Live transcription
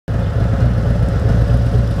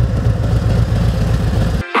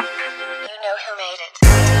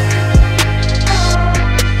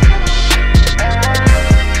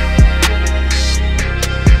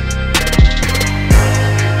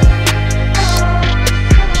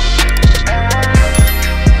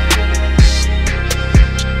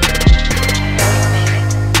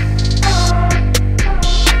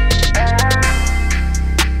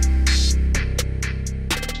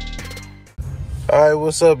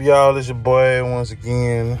What's up, y'all? It's your boy once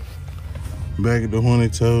again. Back at the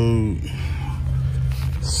Hornet Toad.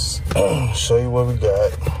 Show you what we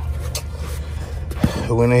got.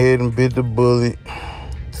 Went ahead and bit the bullet.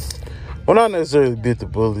 Well, not necessarily bit the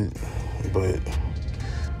bullet, but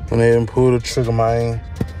went ahead and pulled the trigger, man.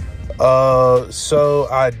 So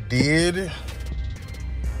I did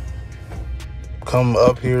come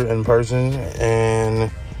up here in person,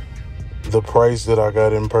 and the price that I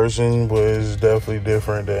got in person was definitely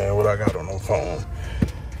different than what I got on the phone.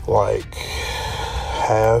 Like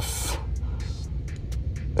half.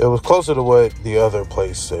 It was closer to what the other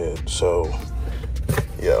place said. So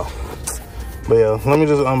yeah. But yeah, let me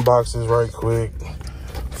just unbox this right quick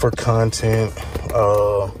for content.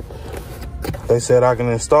 They said I can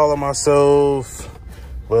install it myself,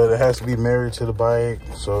 but it has to be married to the bike,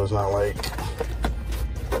 so it's not like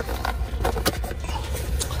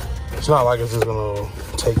it's just gonna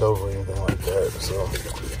take over or anything like that. So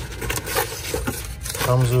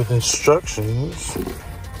comes with instructions.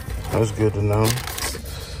 That's good to know.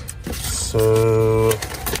 So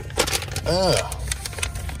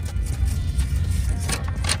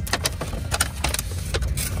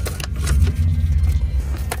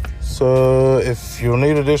if you'll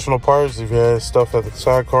need additional parts, if you have stuff at the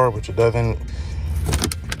sidecar, which it doesn't.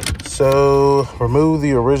 So remove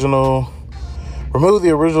the original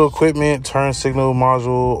equipment, turn signal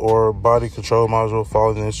module or body control module,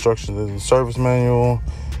 follow the instructions in the service manual.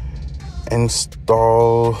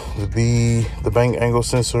 Install the bank angle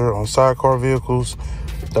sensor on sidecar vehicles.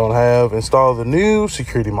 Install the new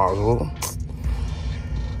security module.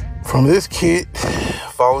 From this kit,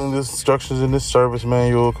 following the instructions in this service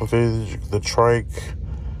manual, configure the trike,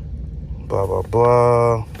 blah, blah,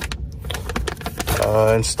 blah.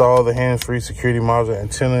 Install the hands-free security module,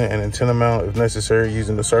 antenna, and antenna mount if necessary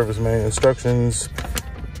using the service manual instructions.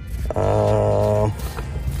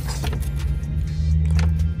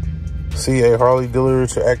 See a Harley dealer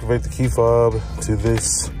to activate the key fob to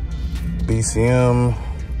this BCM.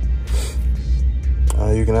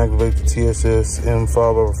 You can activate the TSS-M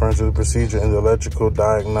fob by referring to the procedure in the electrical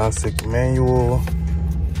diagnostic manual.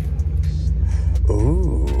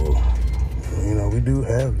 Ooh, you know, we do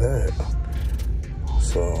have that.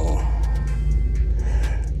 So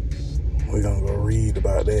we're gonna go read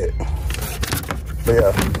about that. But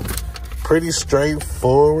yeah, pretty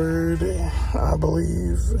straightforward, I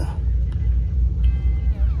believe.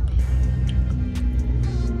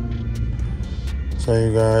 So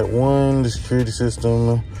you got the security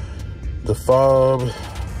system, the fob,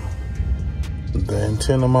 the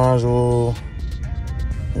antenna module,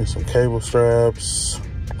 and some cable straps.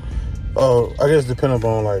 Oh, I guess depending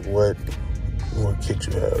on like what kit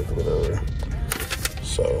you have, whatever.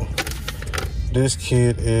 So this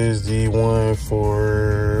kit is the one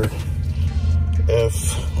for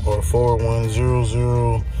F or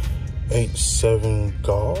 410087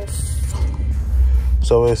 Golf.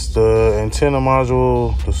 So it's the antenna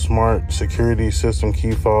module, the smart security system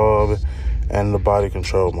key fob, and the body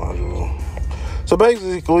control module. So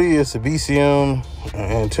basically it's a BCM, an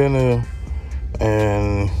antenna,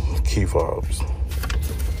 and key fobs.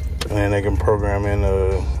 And they can program in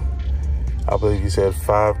I believe you said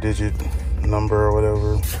 5-digit number or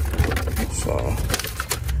whatever. So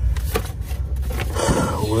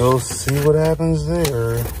we'll see what happens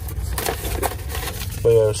there.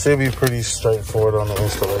 But yeah, it should be pretty straightforward on the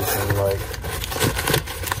installation. Like,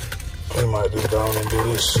 we might just go on and do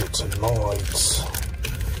this shit tonight.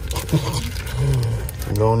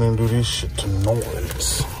 Go on and do this shit tonight.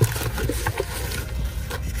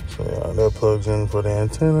 So yeah, that plugs in for the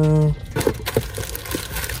antenna.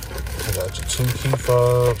 You got your 2 key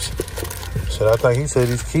fobs. So I think he said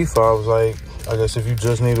these key fobs, like, I guess if you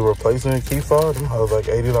just need a replacement key fob, them have like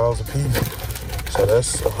 $80 a piece. So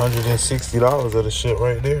that's $160 of the shit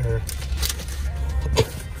right there.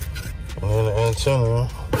 And then the antenna.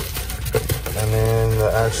 And then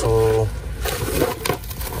the actual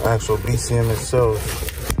BCM itself.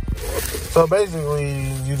 So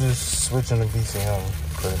basically, you just switching the BCM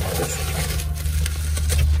pretty much.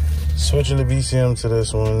 Switching the BCM to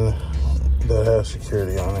this one that has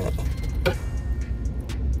security on it.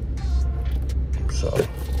 So,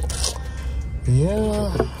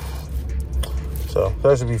 yeah. So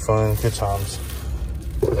that should be fun, good times.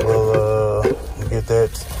 We'll get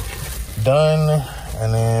that done,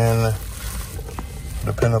 and then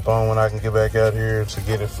depending upon when I can get back out here to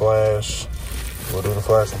get it flashed, we'll do the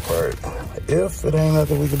flashing part. If it ain't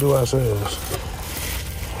nothing we can do ourselves.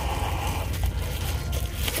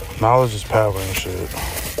 Knowledge is power and shit.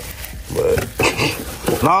 But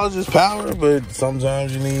knowledge is power, but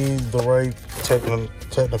sometimes you need the right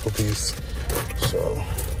technical piece. So,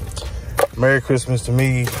 Merry Christmas to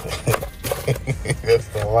me. That's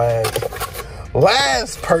the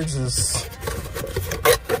last purchase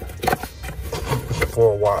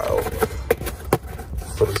for a while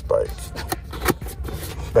for this bike.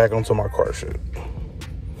 Back onto my car shit.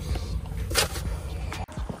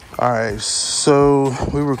 All right, so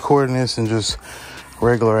we're recording this in just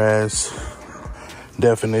regular ass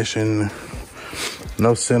definition,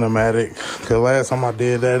 no cinematic. Cause last time I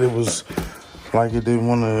did that, it was like it didn't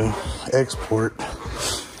want to export,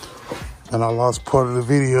 and I lost part of the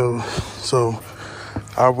video. So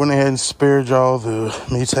I went ahead and spared y'all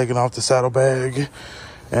me taking off the saddlebag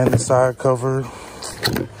and the side cover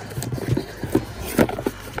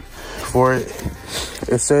for it.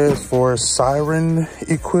 It says for siren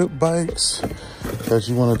equipped bikes that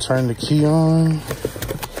you want to turn the key on.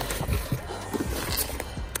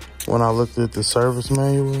 When I looked at the service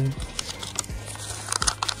manual,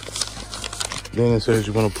 then it says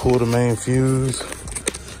you're going to pull the main fuse.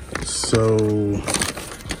 So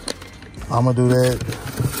I'm going to do that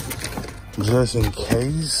just in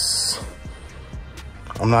case.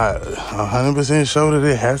 I'm not 100% sure that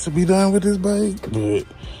it has to be done with this bike, but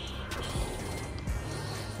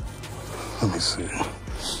let me see.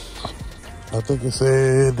 I think it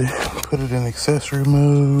said put it in accessory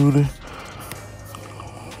mode.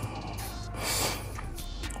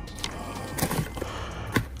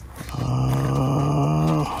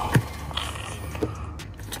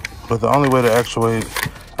 But the only way to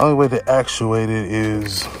actuate it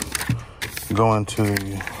is going to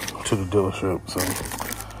the dealership.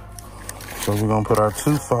 So we're gonna put our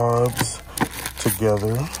two fobs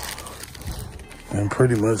together, and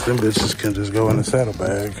pretty much them bitches can just go in the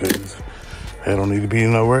saddlebag because they don't need to be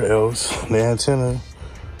nowhere else. The antenna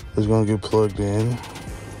is gonna get plugged in,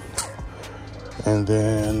 and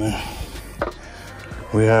then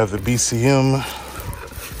we have the BCM,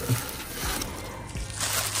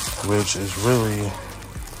 which is really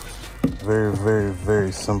very, very,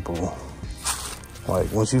 very simple.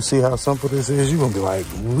 Like, once you see how simple this is, you're gonna be like,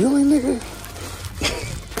 really, nigga?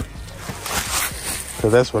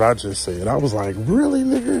 Because that's what I just said. I was like, really,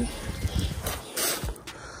 nigga?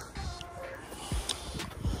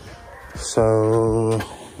 So,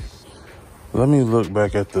 let me look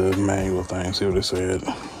back at the manual thing, see what it said.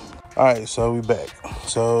 All right, so we back.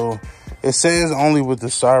 So, it says only with the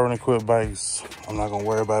siren equipped bikes. I'm not gonna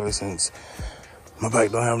worry about it since my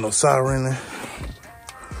bike don't have no siren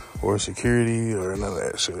or security or none of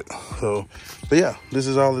that shit. So, but yeah, this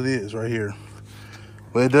is all it is right here.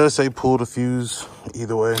 But it does say pull the fuse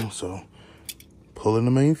either way. So pulling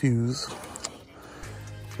the main fuse.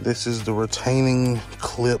 This is the retaining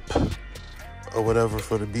clip or whatever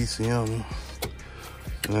for the BCM.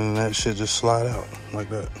 And then that shit just slide out like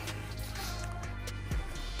that.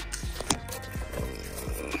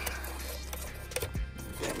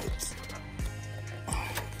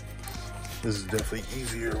 This is definitely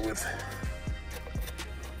easier with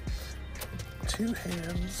two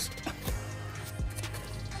hands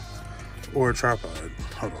or a tripod.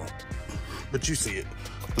 Hold on. But you see it.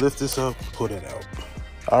 Lift this up, pull it out.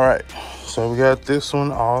 All right, so we got this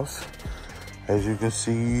one off. As you can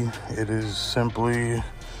see, it is simply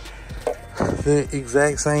the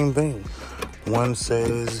exact same thing. One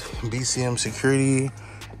says BCM security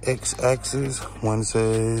X axis. One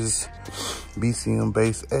says BCM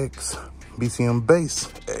base X. BCM base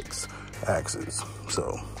X axis.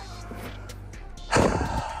 So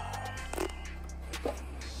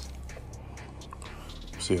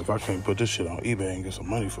see if I can't put this shit on eBay and get some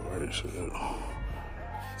money for it. Shit.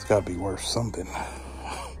 It's gotta be worth something.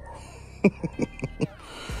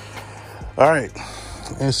 All right,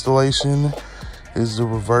 installation is the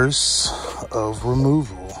reverse of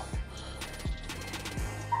removal.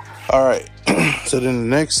 All right, so then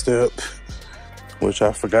the next step, which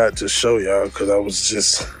I forgot to show y'all because I was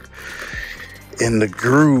just in the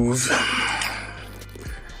groove.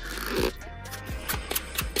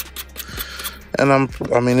 And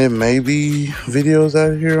I mean, it may be videos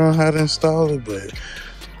out here on how to install it, but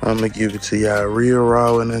I'm gonna give it to y'all real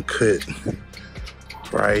raw and uncut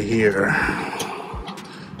right here.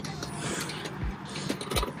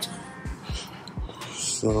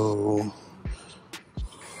 So,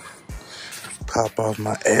 pop off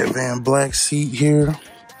my Advan black seat here.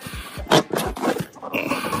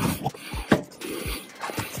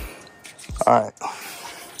 All right.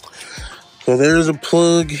 So there's a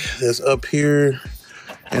plug that's up here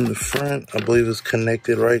in the front. I believe it's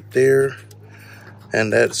connected right there.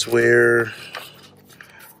 And that's where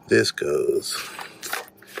this goes.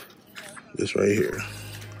 This right here.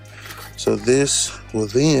 So this will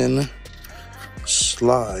then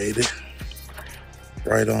slide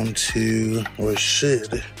right onto, or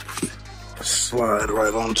should slide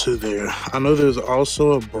right onto there. I know there's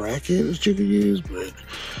also a bracket that you can use, but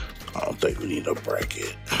I don't think we need a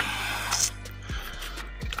bracket.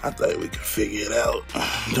 I think we can figure it out,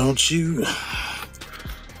 don't you?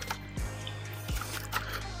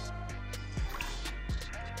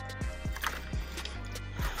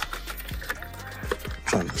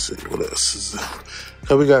 Trying to see what else is there.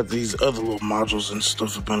 So we got these other little modules and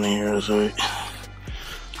stuff up in here, so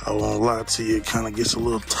I won't lie to you, it kind of gets a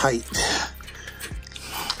little tight.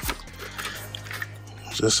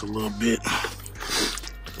 Just a little bit.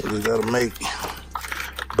 We gotta make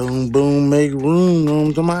boom, boom, make room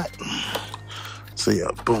on the mic. So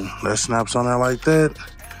yeah, boom, that snaps on there like that.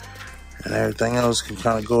 And everything else can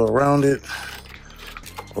kind of go around it,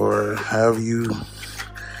 or however you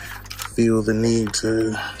feel the need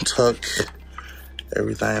to tuck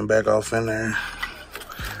everything back off in there,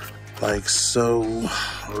 like so,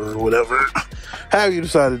 or whatever. However you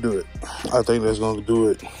decide to do it, I think that's going to do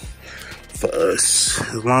it for us.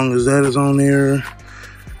 As long as that is on there,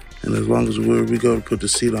 and as long as where we go to put the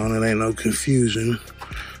seat on, it ain't no confusion,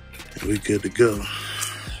 and we good to go.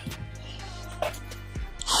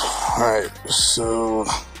 Alright, so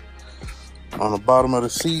on the bottom of the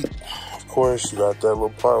seat, of course, you got that little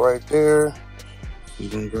part right there. You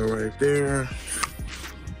can go right there.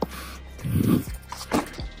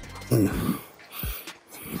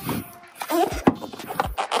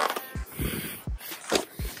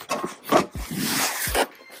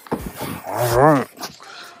 Alright.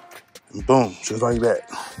 And boom, just like that.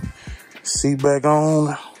 Seat back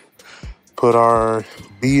on. Put our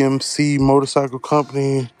BMC Motorcycle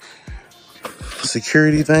Company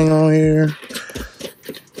security thing on here.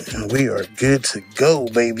 And we are good to go,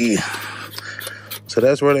 baby. So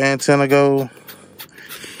that's where the antenna go.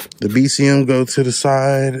 The BCM go to the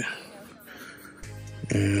side.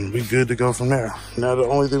 And we good to go from there. Now the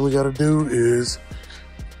only thing we gotta do is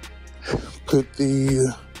put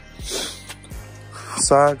the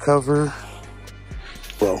side cover,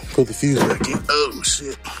 well, put the fuse back in. Oh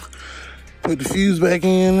shit. Put the fuse back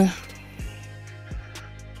in.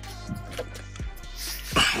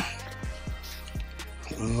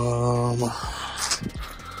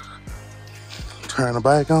 Turn the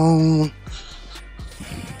back on.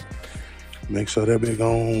 Make sure that big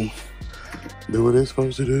on do what it's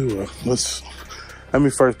supposed to do. Let me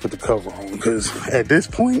first put the cover on, because at this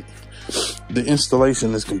point the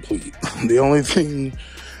installation is complete. The only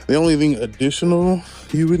thing additional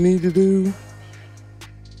you would need to do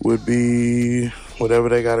would be whatever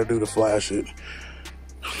they got to do to flash it.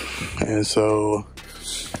 And so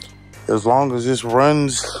as long as this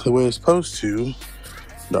runs the way it's supposed to,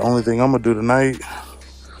 the only thing I'm gonna do tonight,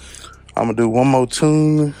 I'm gonna do one more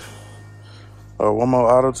tune or one more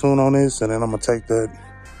auto tune on this, and then I'm gonna take that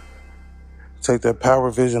Power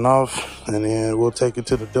Vision off, and then we'll take it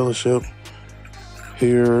to the dealership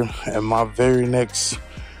here at my very next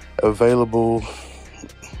available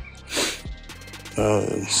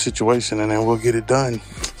situation, and then we'll get it done.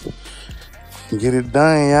 Get it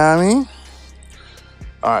done, you know what I mean?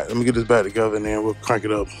 All right, let me get this back together, and then we'll crank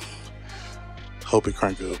it up. Hope it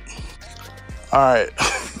crank up. All right,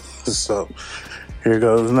 so here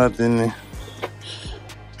goes nothing.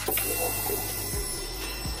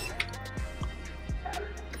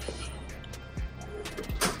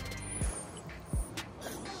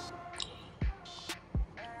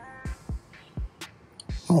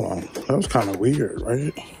 Hold on, that was kind of weird,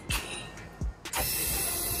 right?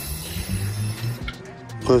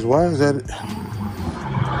 Because why is that?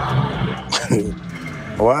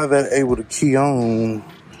 Why is that able to key on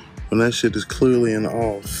when that shit is clearly in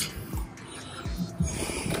off?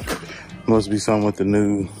 Must be something with the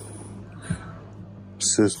new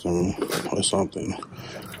system or something.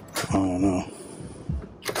 I don't know.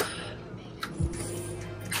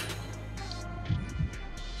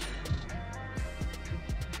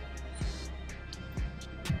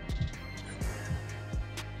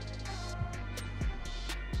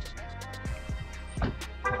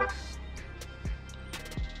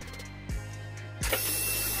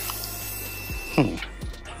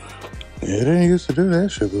 Yeah, they didn't used to do that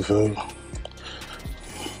shit before.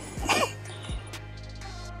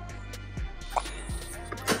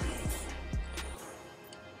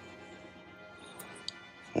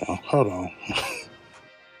 Oh, hold on.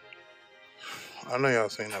 I know y'all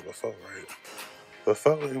seen that before, right?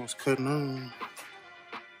 Before it was cutting on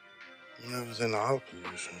when it was in the off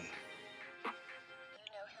position.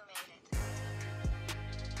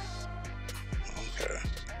 Okay.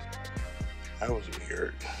 That was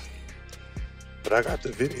weird. But I got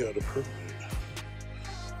the video to prove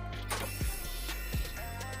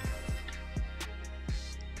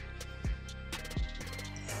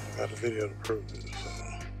I got a video to prove it, so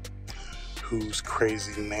who's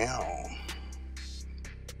crazy now?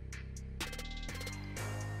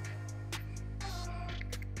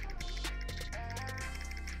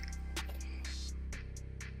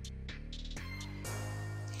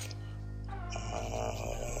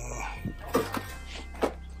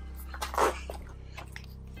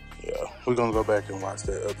 Yeah, we're gonna go back and watch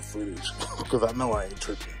that other footage because I know I ain't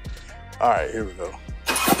tripping. All right, here we go.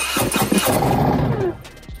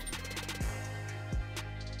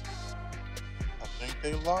 I think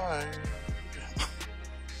they lied.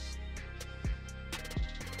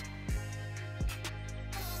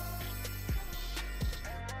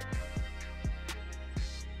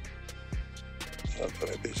 Okay,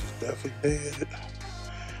 that bitch is definitely dead.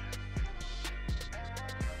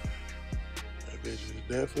 That bitch is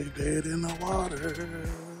definitely dead in the water.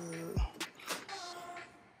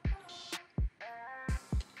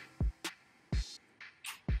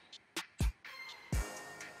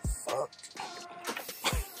 Fuck.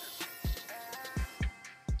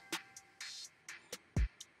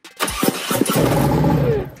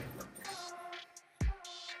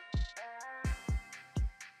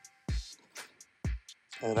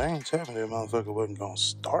 And I ain't telling me that motherfucker wasn't gonna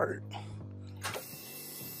start.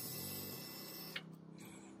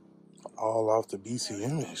 All off the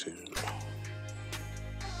BCM and shit.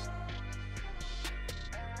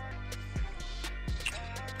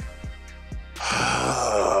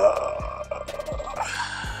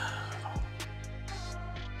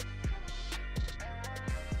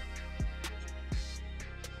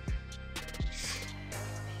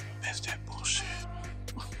 That's that bullshit.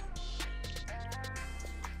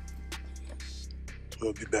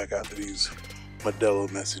 We'll be back after these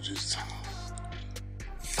Modelo messages.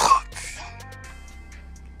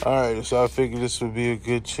 Alright, so I figured this would be a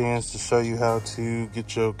good chance to show you how to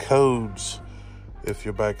get your codes if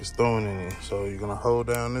your bike is throwing any. So you're gonna hold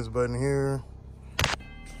down this button here.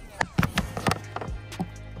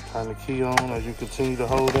 Turn the key on as you continue to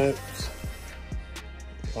hold that.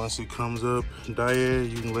 Once it comes up diag,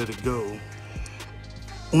 you can let it go.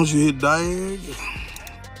 Once you hit diag,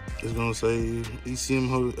 it's gonna say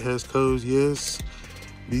ECM has codes, yes.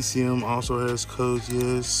 BCM also has codes,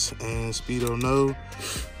 yes. And Speedo, no.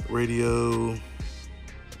 Radio,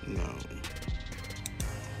 no.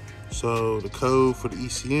 So the code for the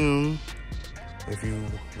ECM, if you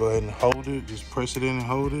go ahead and hold it, just press it in and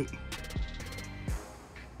hold it.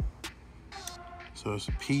 So it's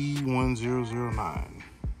a P1009.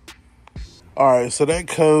 All right, so that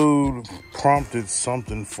code prompted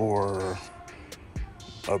something for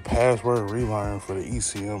a password relearn for the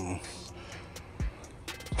ECM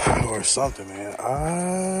or something, man.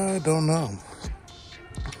 I don't know.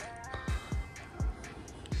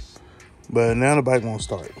 But now the bike won't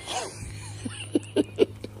start.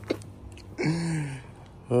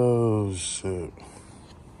 Oh, shit.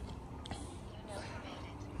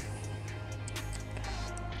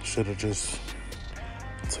 Should have just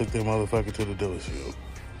took that motherfucker to the dealership.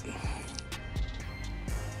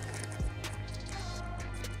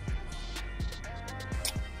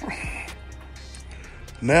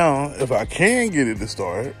 Now, if I can get it to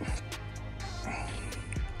start,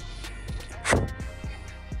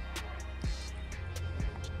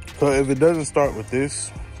 so if it doesn't start with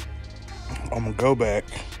this, I'm gonna go back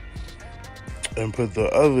and put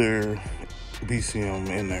the other BCM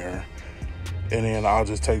in there, and then I'll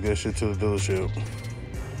just take that shit to the dealership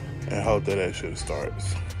and hope that that shit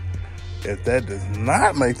starts. If that does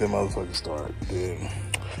not make the motherfucker start, then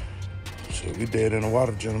shit, we dead in the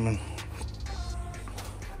water, gentlemen.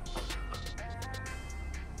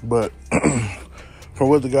 But from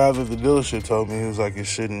what the guys at the dealership told me, it was like it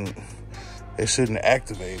shouldn't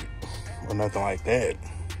activate or nothing like that,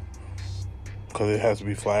 because it has to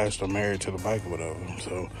be flashed or married to the bike or whatever.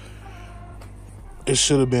 So it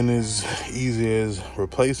should have been as easy as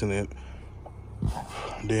replacing it,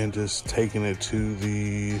 then just taking it to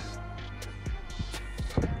the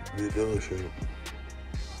dealership.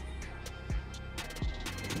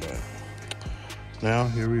 But now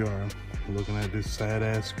here we are, looking at this sad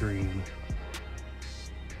ass screen.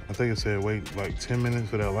 I think it said wait like 10 minutes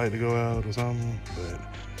for that light to go out or something, but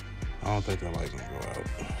I don't think that light gonna go out.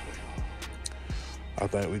 I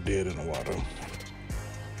think we dead in the water.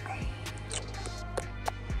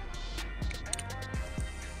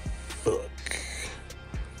 Fuck.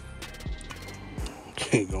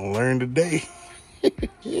 Ain't gonna learn today.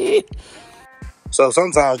 So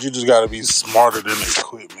sometimes you just gotta be smarter than the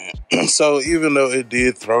equipment. So even though it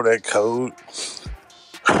did throw that code,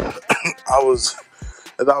 as I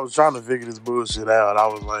was trying to figure this bullshit out, I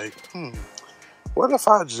was like, what if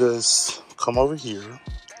I just come over here,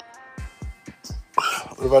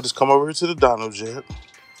 What if I just come over to the dyno jet,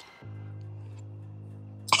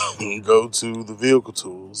 go to the vehicle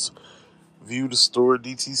tools, view the stored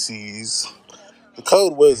DTCs. The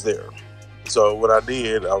code was there. So what I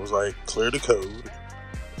did, I was like, clear the code,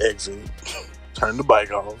 exit, turn the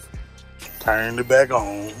bike off, turn it back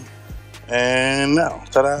on, and now,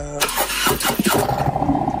 ta-da!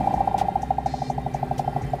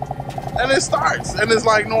 And it starts, and it's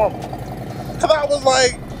like normal. Cause I was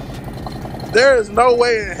like, there is no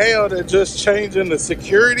way in hell that just changing the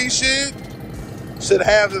security shit should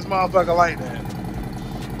have this motherfucker like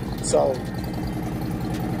that. So,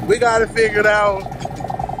 we got it figured out.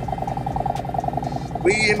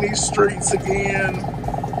 We in these streets again.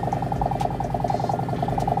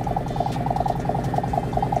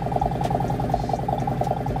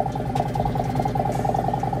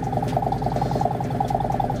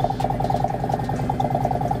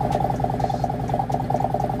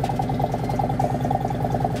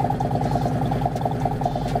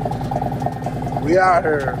 We out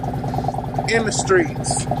here in the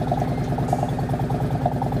streets.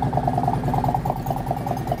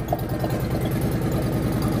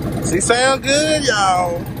 She sound good,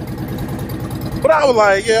 y'all. But I was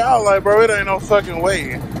like, bro, it ain't no fucking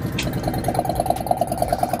way.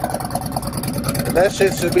 That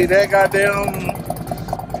shit should be that goddamn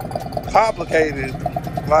complicated.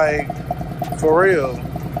 Like, for real.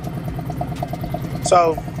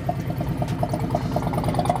 So,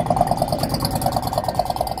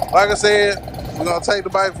 like I said, we're gonna take the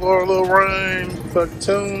bike for a little run, fucking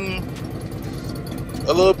tune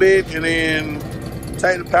a little bit, and then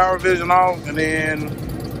take the power vision off, and then,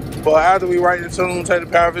 well, after we write the tune, take the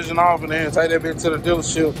power vision off, and then take that bitch to the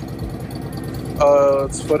dealership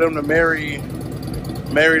for them to marry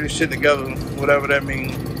the shit together, whatever that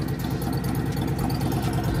means.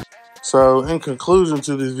 So, in conclusion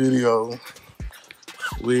to this video,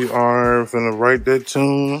 we are finna write that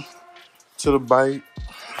tune to the bike.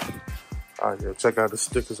 Alright, yeah, check out the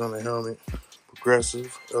stickers on the helmet.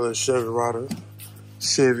 Progressive, LS Chevy Rider,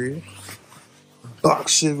 Chevy,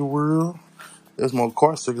 Box Chevy World. There's more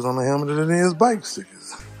car stickers on the helmet than there is bike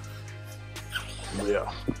stickers.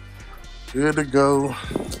 Yeah. Good to go.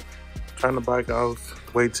 Turn the bike off.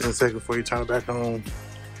 Wait 10 seconds before you turn it back on.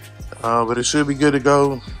 But it should be good to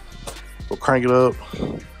go. We'll crank it up.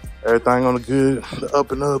 Everything on the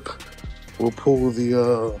up and up. We'll pull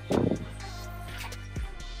the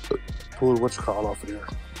off of there.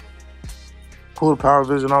 Pull the power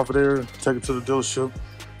vision off of there, take it to the dealership.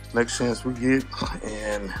 Next chance we get,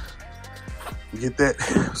 and get that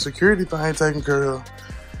security thing taken care of.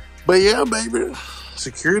 But yeah, baby,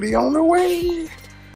 security on the way.